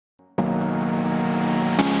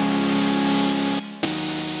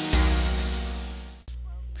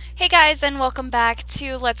Hey guys, and welcome back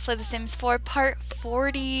to Let's Play The Sims 4 Part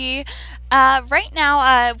 40. Right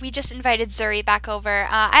now, we just invited Zuri back over.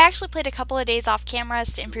 I actually played a couple of days off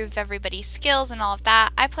cameras to improve everybody's skills and all of that.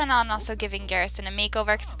 I plan on also giving Garrison a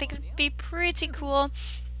makeover because I think it'd be pretty cool.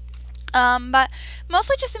 But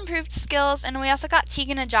mostly just improved skills, and we also got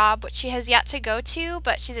Tegan a job, which she has yet to go to,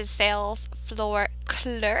 but she's a sales floor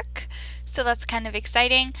clerk, so that's kind of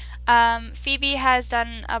exciting. Phoebe has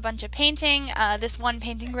done a bunch of painting. This one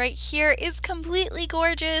painting right here is completely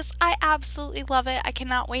gorgeous. I absolutely love it. I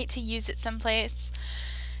cannot wait to use it someplace.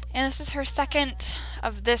 And this is her second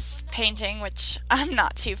of this painting, which I'm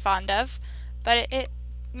not too fond of, but it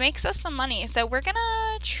makes us some money. So we're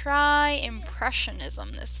gonna try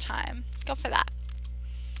Impressionism this time. Go for that.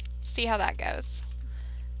 See how that goes.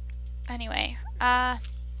 Anyway, oh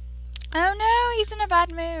no, he's in a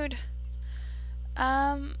bad mood.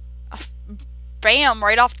 Bam,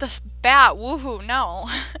 right off the bat. Woohoo, no.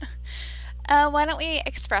 Why don't we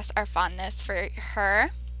express our fondness for her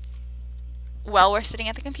while we're sitting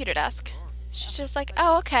at the computer desk? She's just like,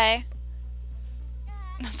 oh, okay.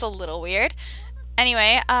 That's a little weird.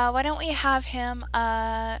 Anyway, why don't we have him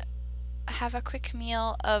have a quick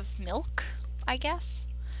meal of milk, I guess?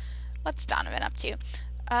 What's Donovan up to?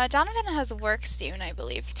 Donovan has work soon, I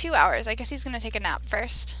believe. 2 hours. I guess he's going to take a nap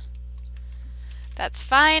first. That's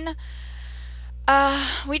fine.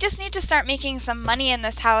 We just need to start making some money in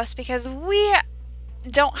this house because we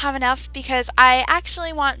don't have enough, because I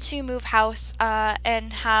actually want to move house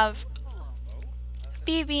and have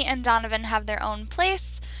Phoebe and Donovan have their own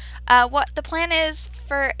place. What the plan is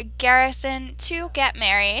for Garrison to get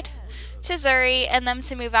married to Zuri and them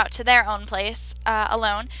to move out to their own place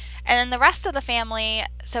alone. And then the rest of the family,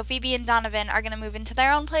 so Phoebe and Donovan, are going to move into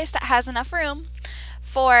their own place that has enough room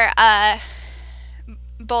for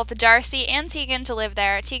both Darcy and Tegan to live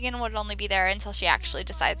there. Tegan would only be there until she actually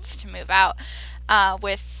decides to move out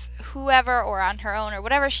with whoever or on her own or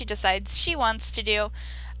whatever she decides she wants to do.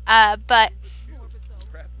 But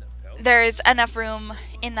there's enough room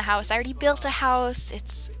in the house. I already built a house.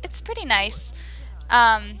 It's pretty nice.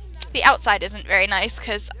 The outside isn't very nice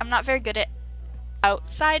because I'm not very good at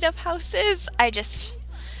outside of houses.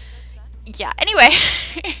 Yeah, anyway.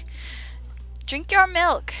 Drink your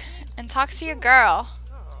milk and talk to your girl.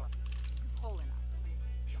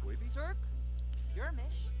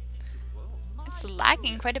 It's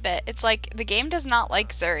lagging quite a bit. It's like the game does not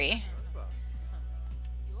like Zuri.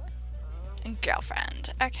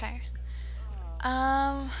 Girlfriend. Okay.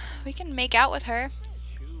 We can make out with her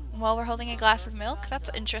while we're holding a glass of milk. That's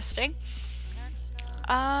interesting.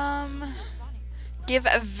 Give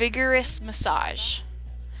a vigorous massage.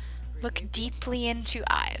 Look deeply into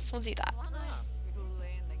eyes. We'll do that.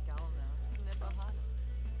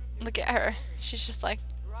 Look at her. She's just like,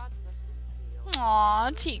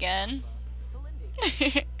 aw, Tegan.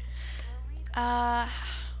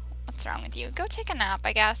 What's wrong with you? Go take a nap,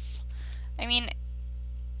 I guess. I mean,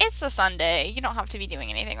 it's a Sunday. You don't have to be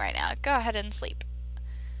doing anything right now. Go ahead and sleep.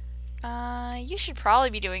 You should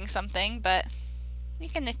probably be doing something, but you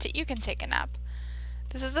can take a nap.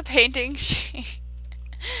 This is a painting she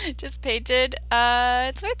just painted.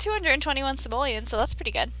 It's worth 221 simoleons, so that's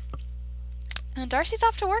pretty good. And Darcy's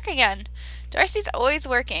off to work again. Darcy's always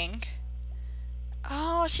working.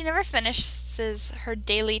 Oh, she never finishes her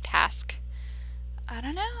daily task. I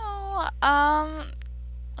don't know.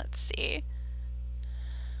 Let's see.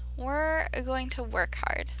 We're going to work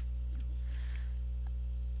hard.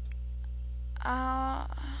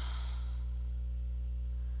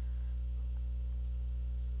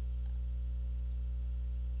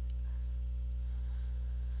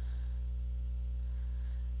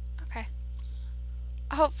 Okay.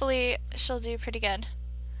 Hopefully she'll do pretty good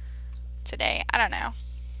today. I don't know.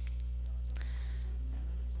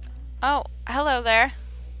 Oh, hello there,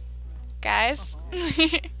 guys.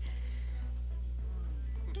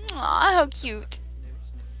 Aw, how cute.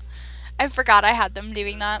 I forgot I had them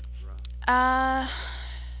doing that.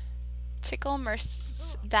 Tickle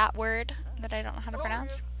that word that I don't know how to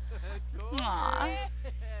pronounce. Aw.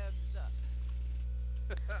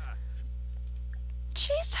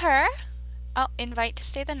 Chase her. Oh, invite to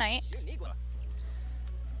stay the night.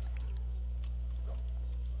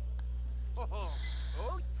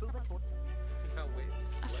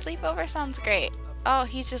 A sleepover sounds great. Oh,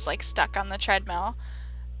 he's just like stuck on the treadmill.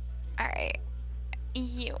 Alright.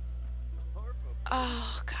 You.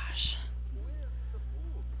 Oh, gosh.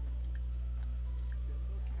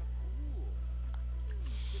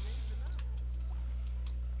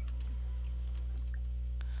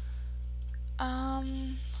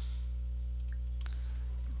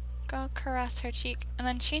 Go caress her cheek and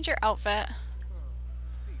then change your outfit.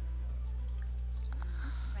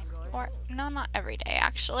 Or, no, not every day,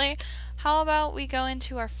 actually. How about we go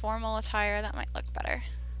into our formal attire? That might look better.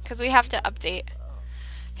 Because we have to update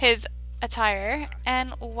his attire.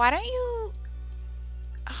 And why don't you...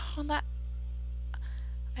 Oh, that...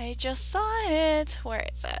 I just saw it. Where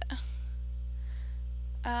is it?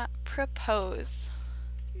 Propose.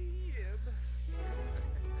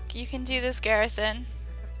 You can do this, Garrison.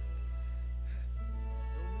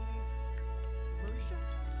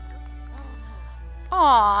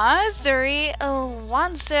 Aw, Zuri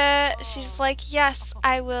wants it. She's like, yes,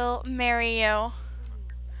 I will marry you.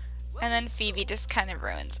 And then Phoebe just kind of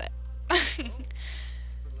ruins it.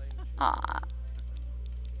 Aw.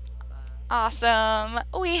 Awesome.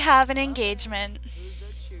 We have an engagement.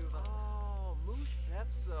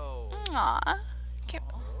 Aw.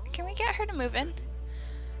 Can we get her to move in?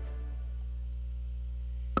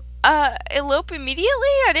 Elope immediately?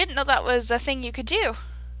 I didn't know that was a thing you could do.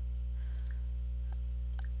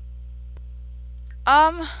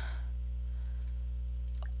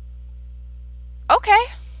 Okay.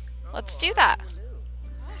 Let's do that.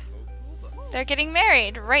 They're getting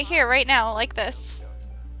married right here, right now, like this.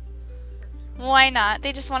 Why not?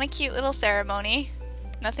 They just want a cute little ceremony.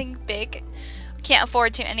 Nothing big. Can't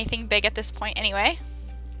afford to anything big at this point anyway.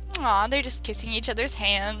 Aw, they're just kissing each other's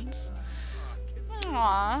hands.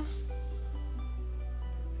 Aw.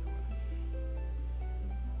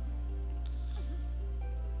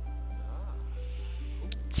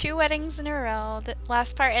 Two weddings in a row. The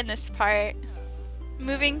last part and this part.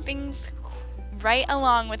 Moving things right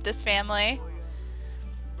along with this family.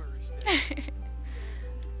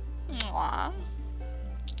 Aww.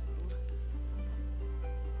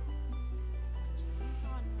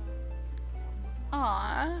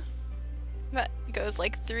 Aww. That goes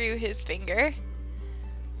like through his finger.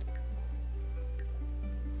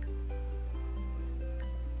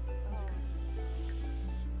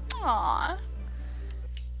 Aww.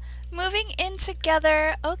 Moving in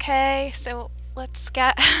together. Okay, so let's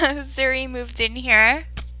get Zuri moved in here.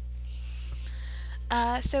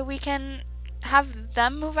 So we can have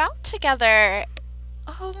them move out together.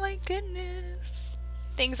 Oh my goodness.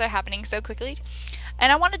 Things are happening so quickly.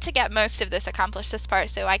 And I wanted to get most of this accomplished this part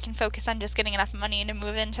so I can focus on just getting enough money to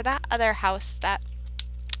move into that other house that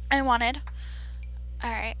I wanted.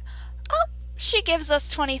 Alright. Oh, she gives us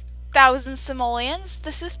 20,000 simoleons.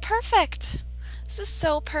 This is perfect. This is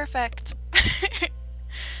so perfect.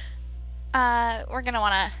 We're gonna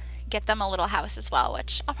want to get them a little house as well,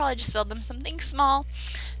 which I'll probably just build them something small.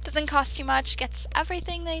 Doesn't cost too much, gets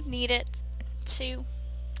everything they need it to.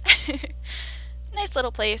 Nice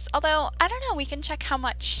little place. Although, I don't know, we can check how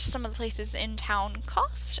much some of the places in town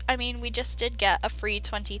cost. I mean, we just did get a free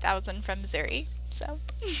 20,000 from Zuri, so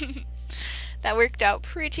that worked out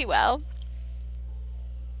pretty well.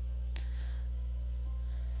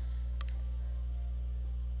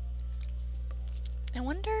 I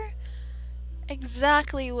wonder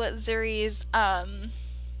exactly what Zuri's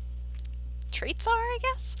traits are, I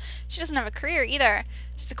guess. She doesn't have a career either.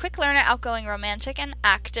 She's a quick learner, outgoing, romantic, and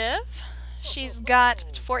active. She's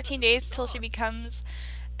got 14 days till she becomes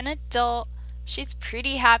an adult. She's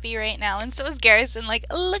pretty happy right now, and so is Garrison. Like,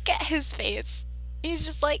 look at his face. He's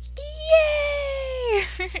just like,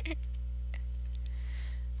 yay!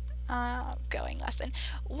 Going lesson.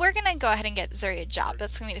 We're gonna go ahead and get Zuri a job.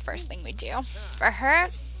 That's gonna be the first thing we do. For her,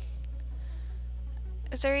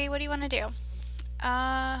 Zuri, what do you want to do?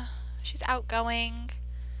 She's outgoing.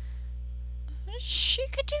 She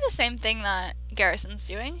could do the same thing that Garrison's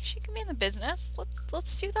doing. She can be in the business.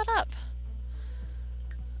 Let's do that up.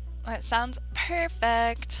 That sounds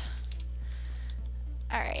perfect.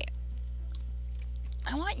 Alright.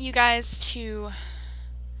 I want you guys to...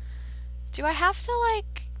 Do I have to,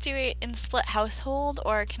 like, do it in split household,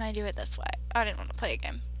 or can I do it this way? I didn't want to play a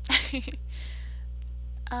game.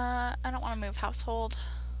 I don't want to move household.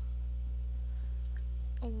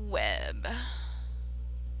 Web.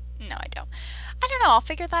 No, I don't. I don't know. I'll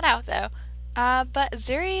figure that out, though. But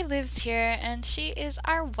Zuri lives here, and she is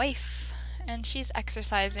our wife. And she's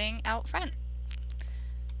exercising out front.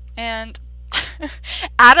 And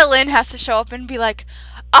Adeline has to show up and be like,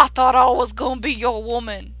 I thought I was gonna be your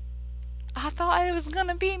woman. I thought it was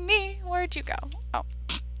gonna be me. Where'd you go? Oh.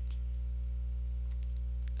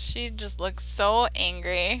 She just looks so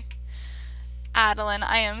angry. Adeline,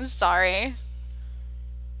 I am sorry.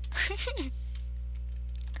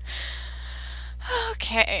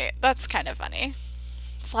 Okay, that's kind of funny.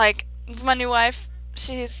 It's like, it's my new wife.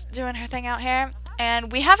 She's doing her thing out here.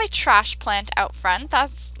 And we have a trash plant out front.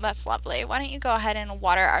 That's lovely. Why don't you go ahead and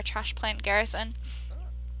water our trash plant, Garrison?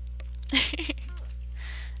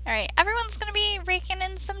 Alright, everyone's gonna be raking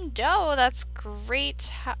in some dough. That's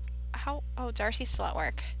great. Oh, Darcy's still at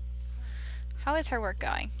work. How is her work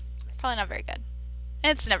going? Probably not very good.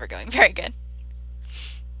 It's never going very good.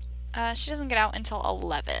 She doesn't get out until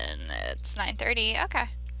 11. It's 9:30. Okay.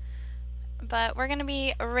 But we're gonna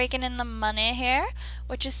be raking in the money here,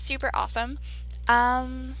 which is super awesome.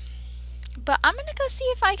 But I'm gonna go see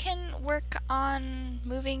if I can work on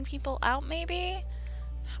moving people out, maybe?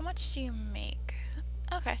 How much do you make?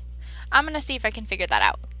 Okay. I'm gonna see if I can figure that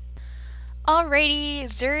out. Alrighty,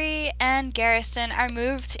 Zuri and Garrison are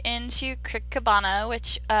moved into Crick Cabana,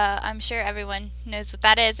 which I'm sure everyone knows what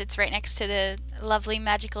that is. It's right next to the lovely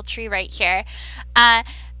magical tree right here. I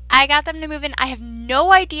got them to move in. I have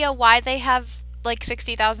no idea why they have like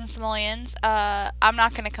 60,000 simoleons. I'm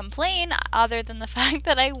not going to complain other than the fact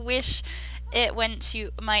that I wish it went to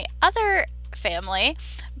my other family.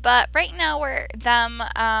 But right now we're them,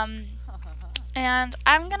 and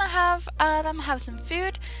I'm going to have them have some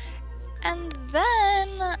food. And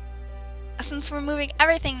then, since we're moving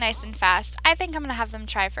everything nice and fast, I think I'm going to have them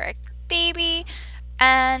try for a baby.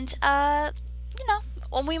 And, you know,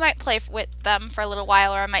 well, we might play with them for a little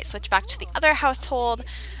while, or I might switch back to the other household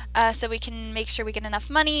so we can make sure we get enough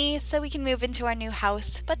money so we can move into our new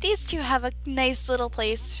house. But these two have a nice little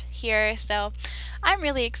place here, so I'm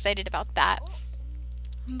really excited about that.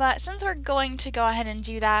 But since we're going to go ahead and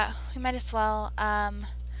do that, we might as well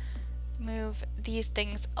move these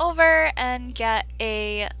things over and get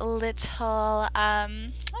a little,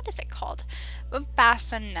 what is it called? A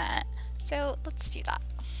bassinet. So let's do that.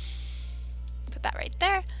 Put that right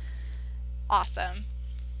there. Awesome.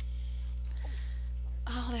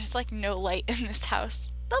 Oh, there's like no light in this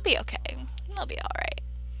house. They'll be okay. They'll be alright.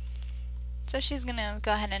 So she's gonna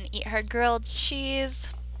go ahead and eat her grilled cheese.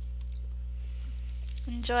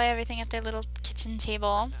 Enjoy everything at their little kitchen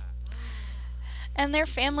table. And their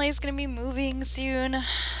family is going to be moving soon,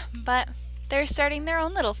 but they're starting their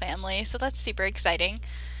own little family, so that's super exciting.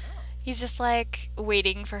 He's just like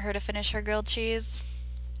waiting for her to finish her grilled cheese.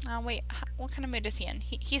 Oh wait, what kind of mood is he in?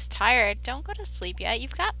 He's tired. Don't go to sleep yet.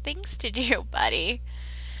 You've got things to do, buddy.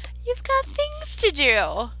 You've got things to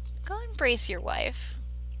do. Go embrace your wife.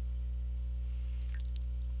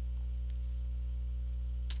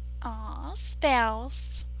 Aw,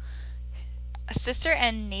 spouse. A sister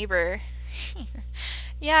and neighbor.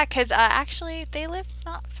 Yeah, because actually they live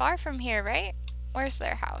not far from here, right? Where's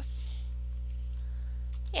their house?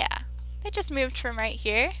 Yeah, they just moved from right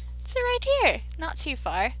here to right here. Not too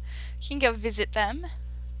far. You can go visit them.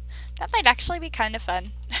 That might actually be kind of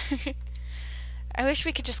fun. I wish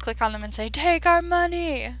we could just click on them and say, take our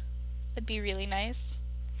money. That'd be really nice.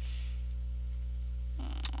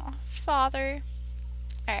 Aww, father.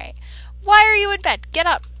 Alright. Why are you in bed? Get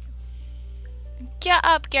up. Get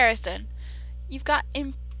up, Garrison. You've got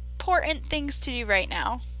important things to do right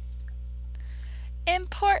now.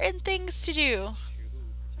 Important things to do.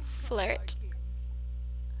 Flirt.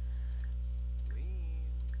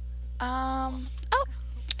 Oh,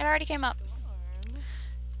 it already came up.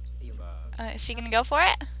 Is she gonna go for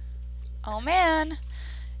it? Oh man.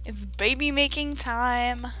 It's baby making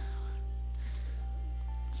time.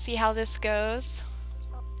 See how this goes.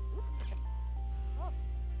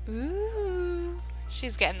 Ooh.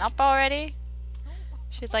 She's getting up already.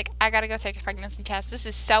 She's like, I gotta go take a pregnancy test. This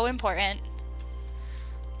is so important.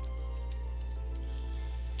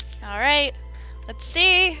 Alright. Let's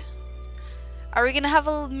see. Are we gonna have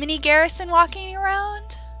a mini Garrison walking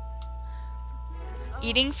around?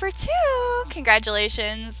 Eating for two!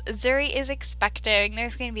 Congratulations. Zuri is expecting.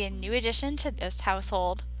 There's gonna be a new addition to this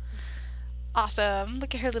household. Awesome.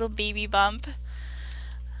 Look at her little baby bump.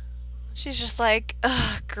 She's just like,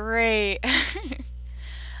 ugh, great.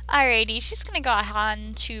 Alrighty, she's gonna go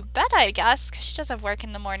on to bed, I guess, because she does have work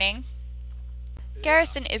in the morning.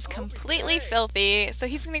 Garrison is completely filthy, so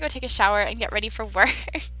he's gonna go take a shower and get ready for work.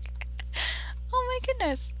 Oh my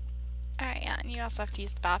goodness. Alright, yeah, and you also have to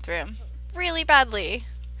use the bathroom really badly.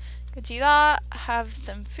 Go do that, have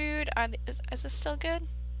some food. Is this still good?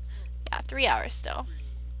 Yeah, 3 hours still.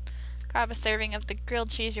 Grab a serving of the grilled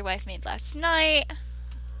cheese your wife made last night.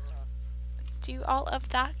 Do all of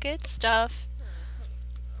that good stuff.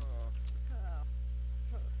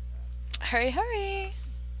 Hurry, hurry.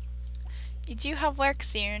 You do have work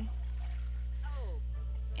soon.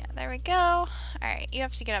 Yeah, there we go. Alright, you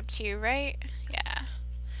have to get up too, right? Yeah.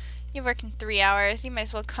 You work in 3 hours. You might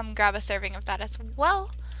as well come grab a serving of that as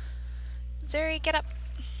well. Zuri, get up.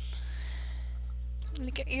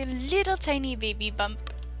 Look at your little tiny baby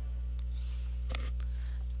bump.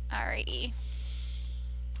 Alrighty.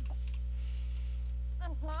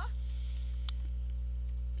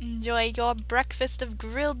 Enjoy your breakfast of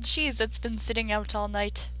grilled cheese that's been sitting out all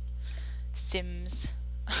night. Sims.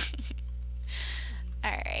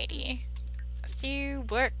 Alrighty. See you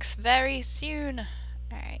works very soon.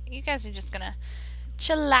 Alright, you guys are just gonna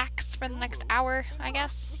chillax for the next hour, I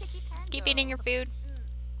guess. Keep eating your food.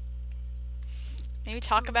 Maybe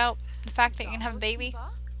talk about the fact that you're gonna have a baby.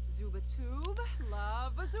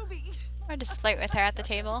 Or just flirt with her at the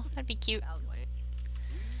table. That'd be cute.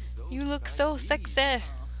 You look so sexy.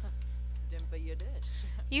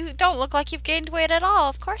 You don't look like you've gained weight at all.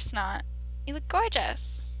 Of course not. You look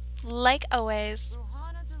gorgeous. Like always.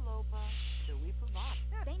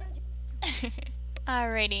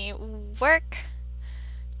 Alrighty. Work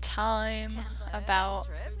time.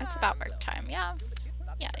 It's about work time. Yeah.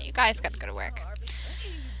 Yeah, you guys gotta go to work.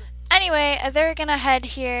 Anyway, they're gonna head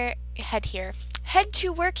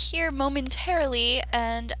to work here momentarily,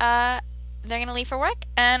 and they're gonna leave for work,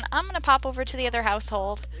 and I'm gonna pop over to the other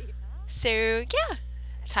household. So yeah,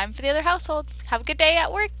 time for the other household. Have a good day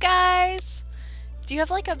at work, guys. Do you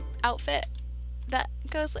have like a outfit that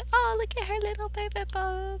goes like, oh, look at her little baby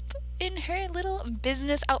bump in her little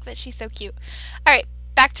business outfit? She's so cute. All right,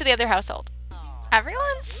 back to the other household.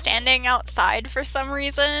 Everyone's standing outside for some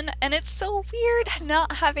reason, and it's so weird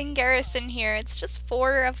not having Garrison here. It's just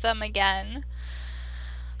 4 of them again.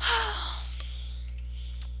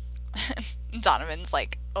 Donovan's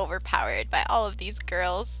like overpowered by all of these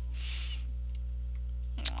girls.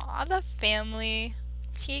 Aw, the family.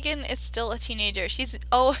 Tegan is still a teenager. She's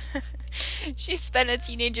been a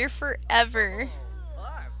teenager forever.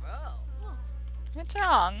 What's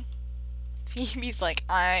wrong? Phoebe's like,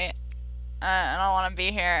 I don't want to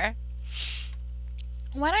be here.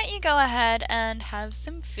 Why don't you go ahead and have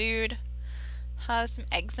some food? Have some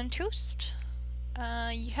eggs and toast.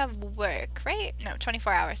 You have work, right? No,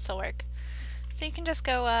 24 hours till work. So you can just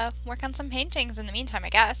go work on some paintings in the meantime, I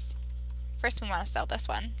guess. First we want to sell this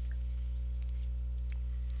one.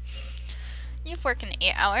 You've worked in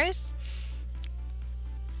 8 hours.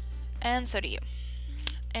 And so do you.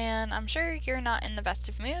 And I'm sure you're not in the best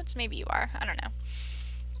of moods. Maybe you are. I don't know.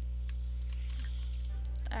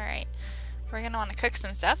 Alright. We're going to want to cook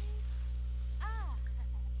some stuff.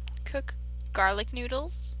 Cook garlic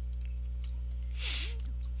noodles.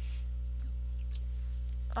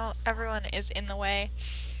 Oh, everyone is in the way.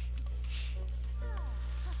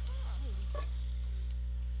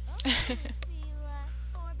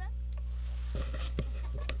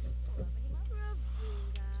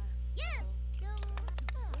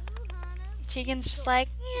 Tegan's just like,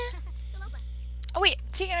 yeah. Oh wait,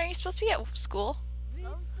 Tegan, are you supposed to be at school?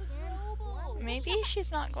 Maybe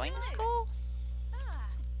she's not going to school?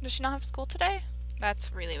 Does she not have school today?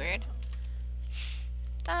 That's really weird.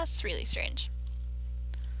 That's really strange.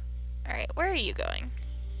 Alright, where are you going?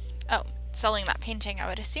 Oh, selling that painting, I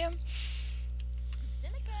would assume.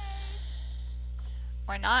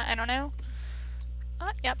 Or not, I don't know.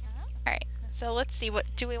 Oh, yep. Alright, so let's see, what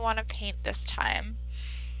do we want to paint this time?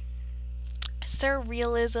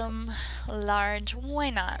 Surrealism, large, why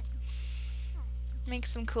not? Make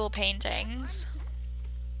some cool paintings.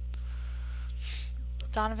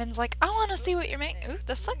 Donovan's like, I want to see what you're making. Ooh,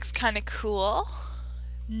 this looks kind of cool.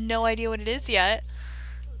 No idea what it is yet.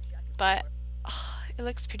 But it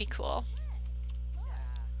looks pretty cool.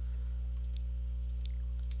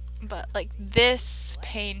 But like this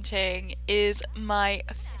painting is my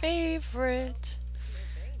favorite.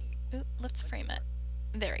 Ooh, let's frame it.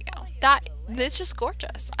 There we go. It's just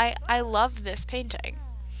gorgeous. I love this painting.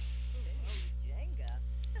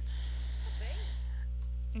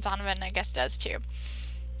 Donovan, I guess, does too.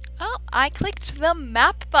 Oh, I clicked the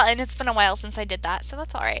map button. It's been a while since I did that, so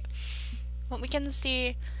that's alright. Well, we can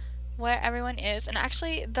see where everyone is. And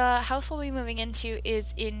actually, the house we'll be moving into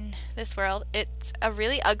is in this world. It's a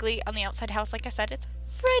really ugly on the outside house. Like I said, it's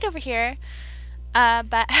right over here.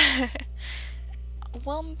 But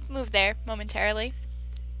we'll move there momentarily.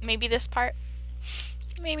 Maybe this part.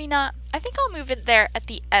 Maybe not. I think I'll move it there at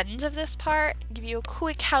the end of this part. Give you a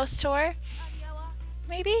quick house tour.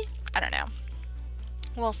 Maybe? I don't know.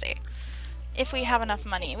 We'll see. If we have enough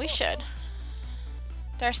money, we should.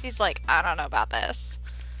 Darcy's like, I don't know about this.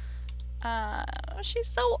 She's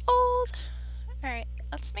so old. Alright,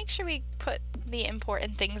 let's make sure we put the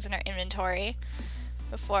important things in our inventory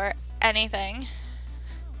before anything.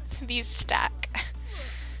 These stack.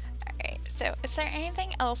 Alright, so is there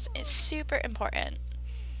anything else super important?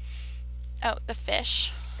 Oh, the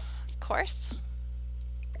fish. Of course.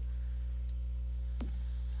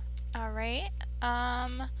 Alright,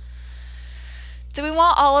 do we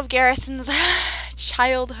want all of Garrison's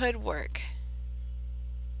childhood work?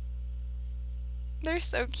 They're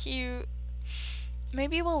so cute.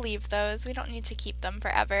 Maybe we'll leave those. We don't need to keep them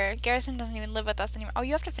forever. Garrison doesn't even live with us anymore. Oh,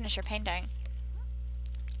 you have to finish your painting.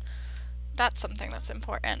 that's something that's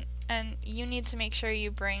important. And you need to make sure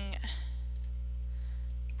you bring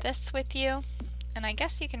this with you. And I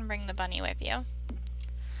guess you can bring the bunny with you.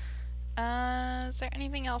 Is there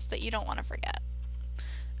anything else that you don't want to forget?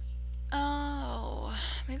 Oh,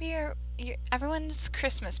 maybe everyone's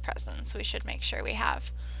Christmas presents we should make sure we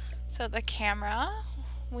have. So the camera,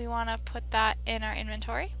 we want to put that in our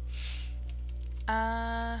inventory.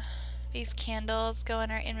 These candles go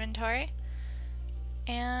in our inventory.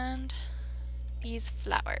 And these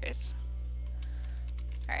flowers.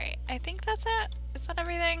 Alright, I think that's it. Is that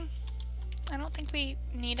everything? I don't think we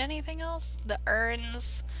need anything else. The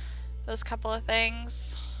urns, those couple of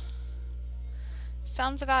things.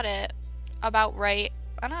 Sounds about it. About right.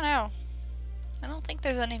 I don't know. I don't think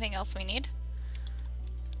there's anything else we need.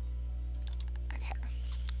 Okay.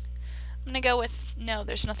 I'm gonna go with no,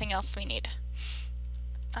 there's nothing else we need.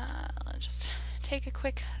 Let's just take a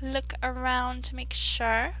quick look around to make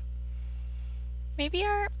sure. Maybe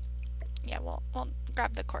yeah, we'll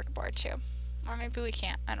grab the cork board too. Or maybe we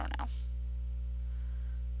can't. I don't know.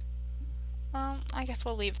 Well, I guess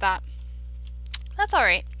we'll leave that. That's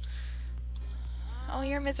alright. Oh,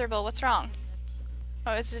 you're miserable. What's wrong?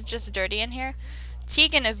 Oh, is it just dirty in here?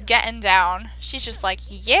 Tegan is getting down. She's just like,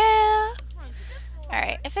 yeah!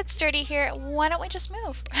 Alright, if it's dirty here, why don't we just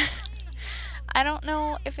move? I don't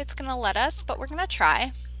know if it's gonna let us, but we're gonna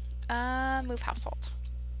try. Move household.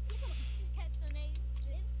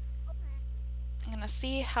 I'm gonna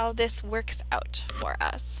see how this works out for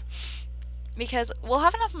us. Because we'll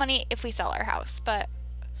have enough money if we sell our house, but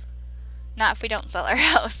not if we don't sell our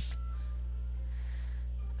house.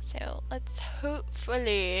 So let's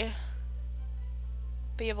hopefully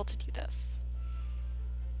be able to do this.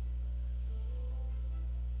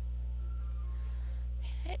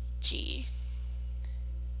 Hit G.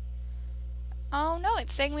 Oh no,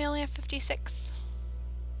 it's saying we only have 56.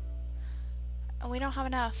 And we don't have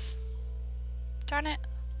enough. Darn it.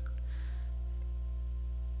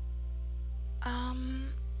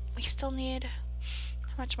 We still need...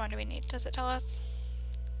 How much more do we need? Does it tell us?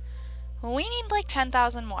 We need like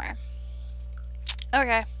 10,000 more.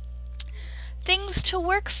 Okay. Things to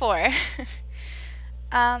work for.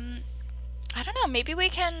 I don't know, maybe we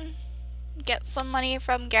can get some money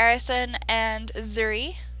from Garrison and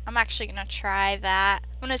Zuri. I'm actually gonna try that.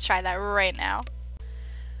 I'm gonna try that right now.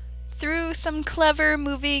 Through some clever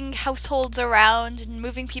moving households around and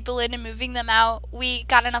moving people in and moving them out, we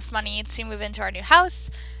got enough money to move into our new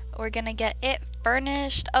house. We're gonna get it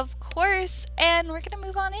furnished, of course, and we're gonna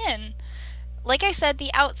move on in. Like I said,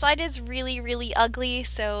 the outside is really, really ugly,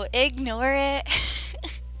 so ignore it.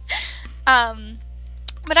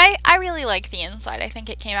 But I really like the inside. I think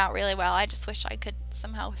it came out really well. I just wish I could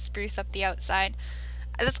somehow spruce up the outside.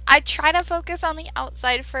 I try to focus on the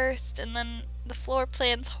outside first, and then the floor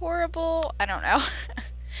plan's horrible. I don't know.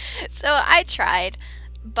 So I tried,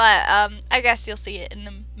 but I guess you'll see it in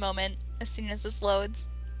a moment as soon as this loads.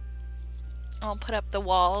 I'll put up the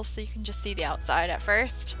walls so you can just see the outside at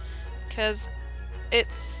first, because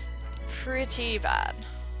it's pretty bad.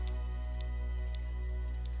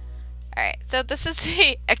 Alright, so this is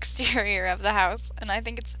the exterior of the house, and I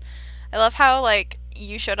think I love how, like,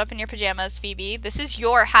 you showed up in your pajamas, Phoebe. This is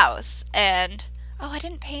your house, and, oh, I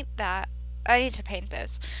didn't paint that. I need to paint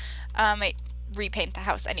this. I repaint the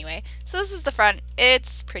house anyway. So this is the front.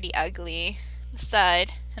 It's pretty ugly. The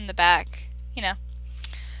side and the back, you know.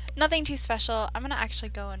 Nothing too special. I'm gonna actually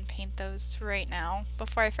go and paint those right now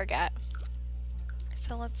before I forget.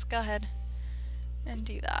 So let's go ahead and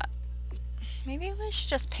do that. Maybe we should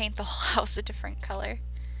just paint the whole house a different color.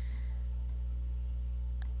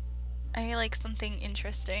 I like something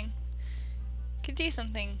interesting. Could do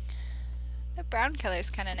something. The brown color is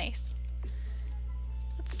kind of nice.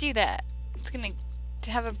 Let's do that. It's gonna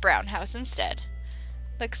have a brown house instead.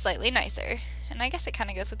 Looks slightly nicer. And I guess it kind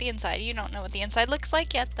of goes with the inside. You don't know what the inside looks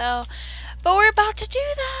like yet, though. But we're about to do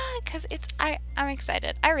that because I'm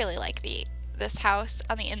excited. I really like this house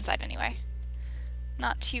on the inside anyway.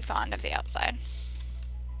 Not too fond of the outside.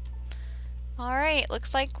 All right,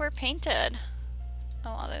 looks like we're painted.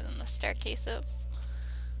 Oh, other than the staircases.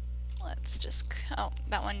 Let's just, oh,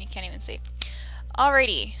 that one you can't even see.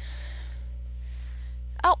 Alrighty.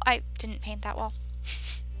 Oh, I didn't paint that wall.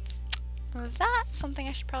 That's something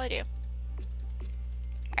I should probably do.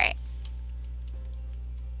 Alright.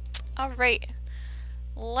 Alright.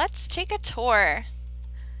 Let's take a tour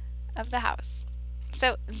of the house.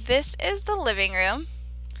 So this is the living room,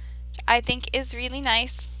 which I think is really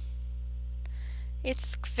nice.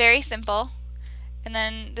 It's very simple. And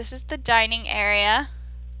then this is the dining area.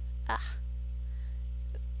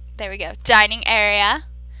 There we go. Dining area.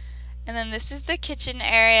 And then this is the kitchen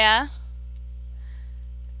area.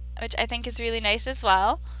 which I think is really nice as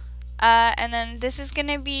well. And then this is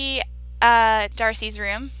gonna be Darcy's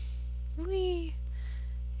room. Whee!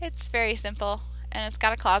 It's very simple, and it's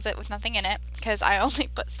got a closet with nothing in it because I only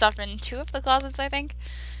put stuff in 2 of the closets, I think.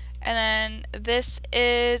 And then this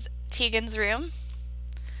is Tegan's room.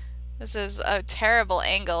 This is a terrible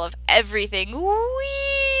angle of everything.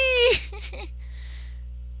 Whee!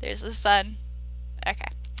 There's the sun. Okay,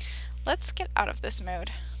 let's get out of this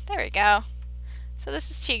mode. There we go. So this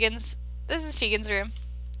is Tegan's room.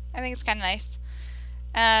 I think it's kind of nice.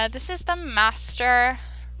 This is the master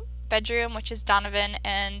bedroom, which is Donovan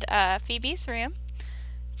and Phoebe's room.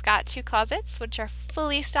 It's got 2 closets, which are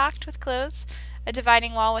fully stocked with clothes, a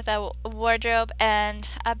dividing wall with a wardrobe, and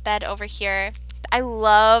a bed over here. I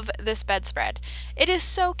love this bedspread. It is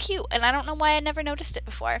so cute, and I don't know why I never noticed it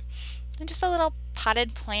before. And just a little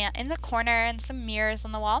potted plant in the corner and some mirrors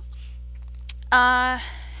on the wall.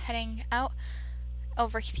 Heading out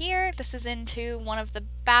over here, this is into one of the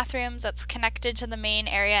bathrooms that's connected to the main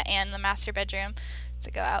area and the master bedroom.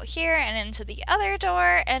 So go out here and into the other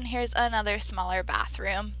door, and here's another smaller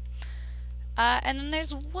bathroom. And then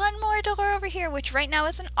there's one more door over here, which right now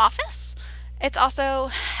is an office. It's also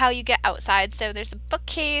how you get outside. So there's a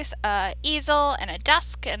bookcase, a easel, and a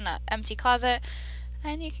desk, and an empty closet,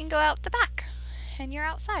 and you can go out the back, and you're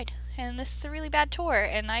outside. And this is a really bad tour,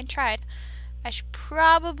 and I tried. I should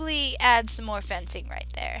probably add some more fencing right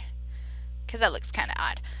there, because that looks kind of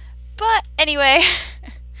odd. But anyway,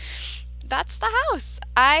 that's the house.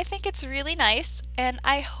 I think it's really nice, and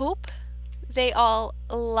I hope they all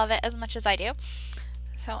love it as much as I do.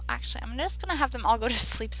 So actually, I'm just going to have them all go to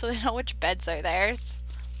sleep so they know which beds are theirs.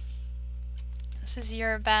 This is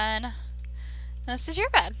your bed. And this is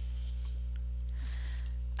your bed.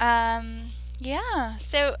 Yeah,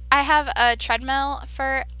 so I have a treadmill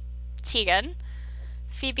for Tegan.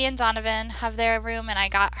 Phoebe and Donovan have their room, and I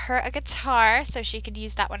got her a guitar so she could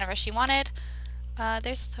use that whenever she wanted.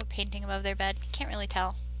 There's also a painting above their bed. Can't really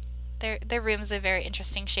tell. Their room is a very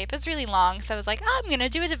interesting shape. It's really long, so I was like, oh, I'm going to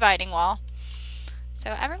do a dividing wall.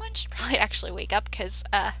 So everyone should probably actually wake up because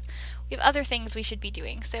we have other things we should be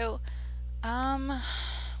doing. So,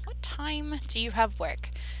 what time do you have work?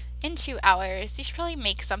 In 2 hours. You should probably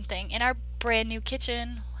make something in our brand new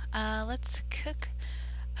kitchen. Let's cook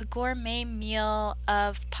a gourmet meal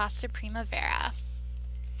of pasta primavera.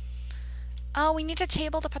 Oh, we need a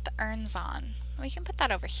table to put the urns on. We can put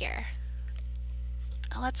that over here.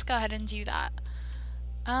 Let's go ahead and do that.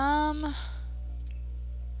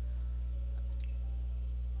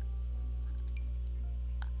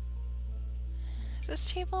 Is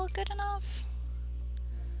this table good enough?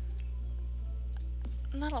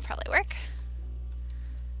 That'll probably work.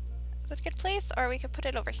 Is it a good place? Or we could put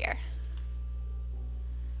it over here.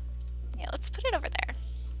 Yeah, let's put it over there.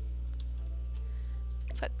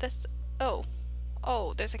 Put this... Oh,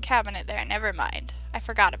 there's a cabinet there. Never mind. I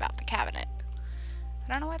forgot about the cabinet. I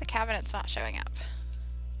don't know why the cabinet's not showing up.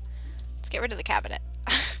 Let's get rid of the cabinet.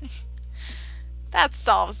 That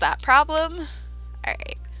solves that problem.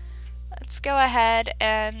 Alright. Let's go ahead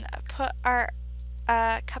and put our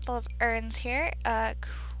couple of urns here.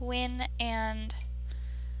 Quinn and...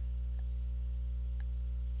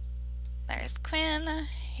 There's Quinn.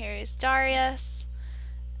 Here's Darius.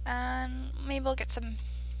 And maybe we'll get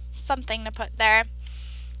something to put there.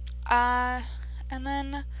 And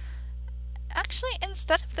then... Actually,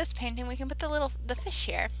 instead of this painting, we can put the fish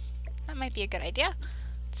here. That might be a good idea.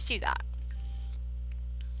 Let's do that.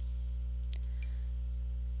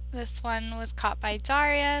 This one was caught by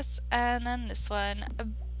Darius, and then this one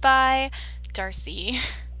by Darcy.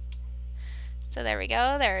 So there we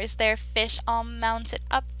go. There is their fish all mounted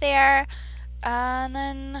up there. And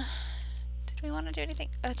then, did we want to do anything?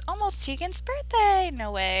 Oh, it's almost Tegan's birthday.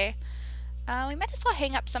 No way. We might as well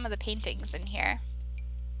hang up some of the paintings in here.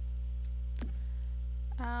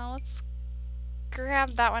 Let's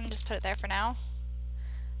grab that one and just put it there for now.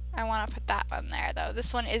 I want to put that one there, though.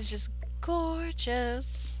 This one is just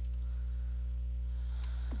gorgeous.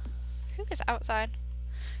 Who is outside?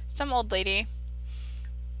 Some old lady.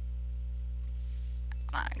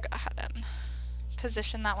 I'm gonna go ahead and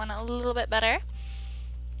position that one a little bit better.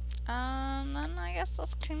 Then I guess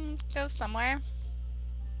this can go somewhere.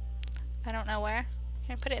 I don't know where.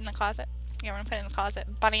 Can I put it in the closet? Yeah, we're gonna put it in the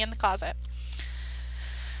closet. Bunny in the closet.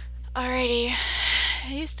 Alrighty.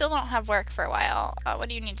 You still don't have work for a while. What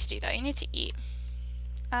do you need to do, though? You need to eat.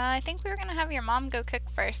 I think we were gonna have your mom go cook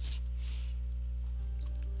first.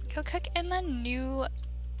 Go cook in the new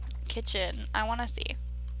kitchen. I want to see.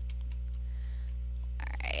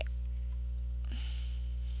 Alright.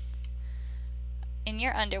 In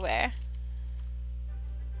your underwear.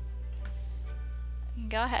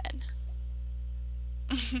 Go ahead.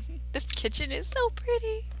 This kitchen is so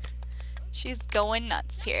pretty. She's going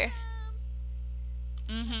nuts here.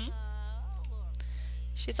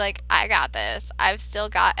 She's like, I got this. I've still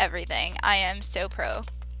got everything. I am so pro.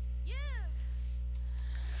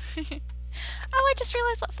 Oh, I just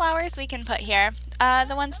realized what flowers we can put here.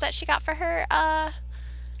 The ones that she got for her,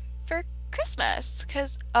 for Christmas.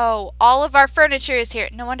 Because, oh, all of our furniture is here.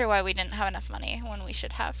 No wonder why we didn't have enough money when we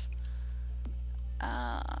should have.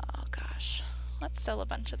 Oh, gosh. Let's sell a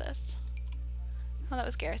bunch of this. Oh, that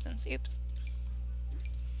was Garrison's. Oops.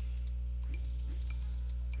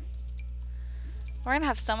 We're gonna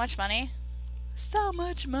have so much money. So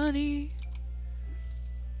much money.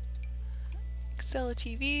 Sell a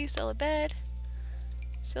TV, sell a bed,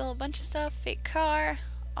 sell a bunch of stuff, fake car,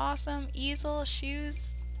 awesome, easel,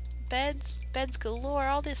 shoes, beds galore,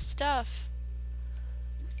 all this stuff.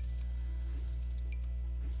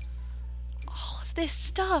 All of this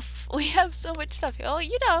stuff. We have so much stuff. Oh,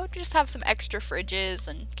 you know, just have some extra fridges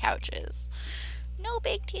and couches. No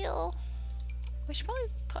big deal. We should probably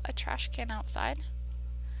put a trash can outside.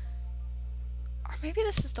 Or maybe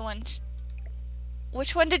this is the one.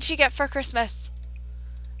 Which one did she get for Christmas?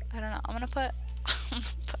 I don't know. I'm gonna put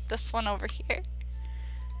this one over here.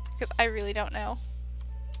 Because I really don't know.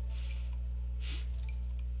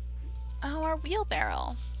 Oh, our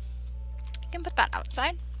wheelbarrow. I can put that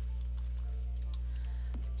outside.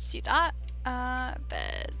 Let's do that.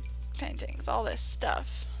 Bed, paintings, all this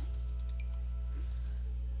stuff.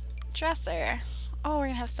 Dresser. Oh, we're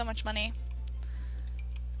gonna have so much money.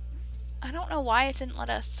 I don't know why it didn't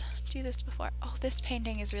let us do this before. Oh, this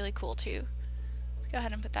painting is really cool too. Let's go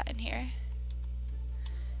ahead and put that in here.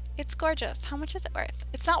 It's gorgeous. How much is it worth?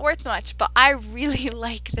 It's not worth much, but I really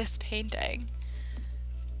like this painting.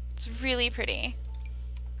 It's really pretty.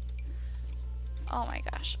 Oh my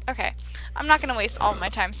gosh. Okay. I'm not gonna waste all of my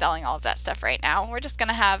time selling all of that stuff right now. We're just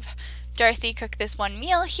gonna have Darcy cook this one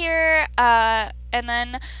meal here, and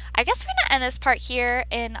then I guess we're gonna end this part here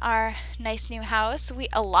in our nice new house.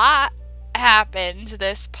 A lot happened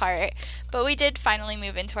this part, but we did finally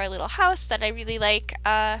move into our little house that I really like.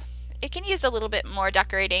 It can use a little bit more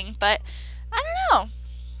decorating, but I don't know.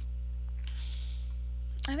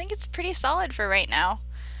 I think it's pretty solid for right now.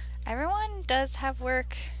 Everyone does have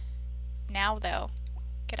work now, though.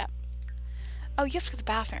 Get up. Oh, you have to go to the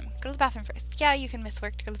bathroom. Go to the bathroom first. Yeah, you can miss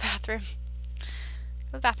work to go to the bathroom. Go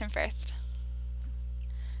to the bathroom first.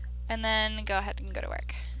 And then go ahead and go to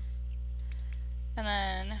work. And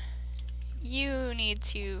then you need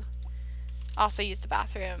to also use the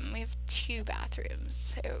bathroom. We have 2 bathrooms,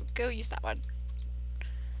 so go use that one.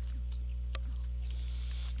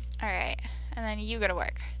 Alright, and then you go to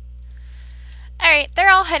work. Alright, they're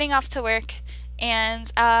all heading off to work,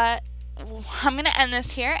 and I'm going to end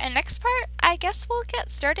this here, and next part, I guess we'll get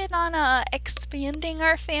started on expanding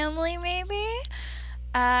our family, maybe?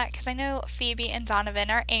 Because I know Phoebe and Donovan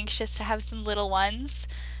are anxious to have some little ones,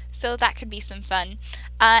 so that could be some fun.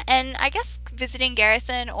 And I guess visiting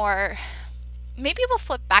Garrison, or maybe we'll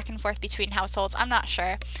flip back and forth between households, I'm not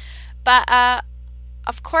sure. But,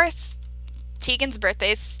 of course, Tegan's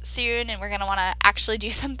birthday's soon, and we're going to want to actually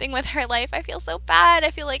do something with her life. I feel so bad.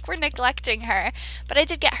 I feel like we're neglecting her. But I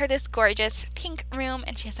did get her this gorgeous pink room,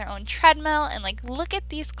 and she has her own treadmill, and, like, look at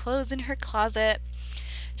these clothes in her closet.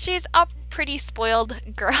 She's a pretty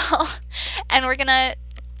spoiled girl, and we're going to, I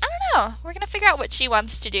don't know, we're going to figure out what she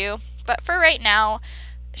wants to do. But for right now,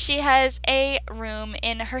 she has a room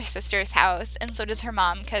in her sister's house, and so does her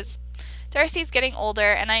mom, because Darcy's getting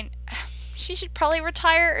older, and she should probably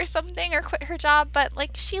retire or something, or quit her job, but,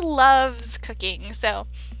 like, she loves cooking, so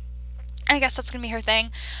I guess that's gonna be her thing.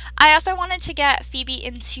 I also wanted to get Phoebe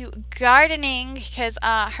into gardening, because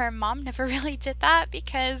her mom never really did that,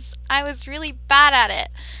 because I was really bad at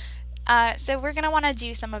it. So we're gonna want to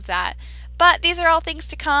do some of that. But these are all things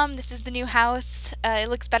to come. This is the new house. It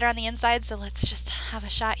looks better on the inside, so let's just have a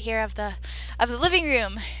shot here of the living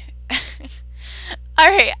room.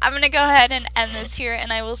 Alright, I'm gonna go ahead and end this here,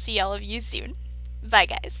 and I will see all of you soon. Bye,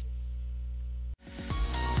 guys.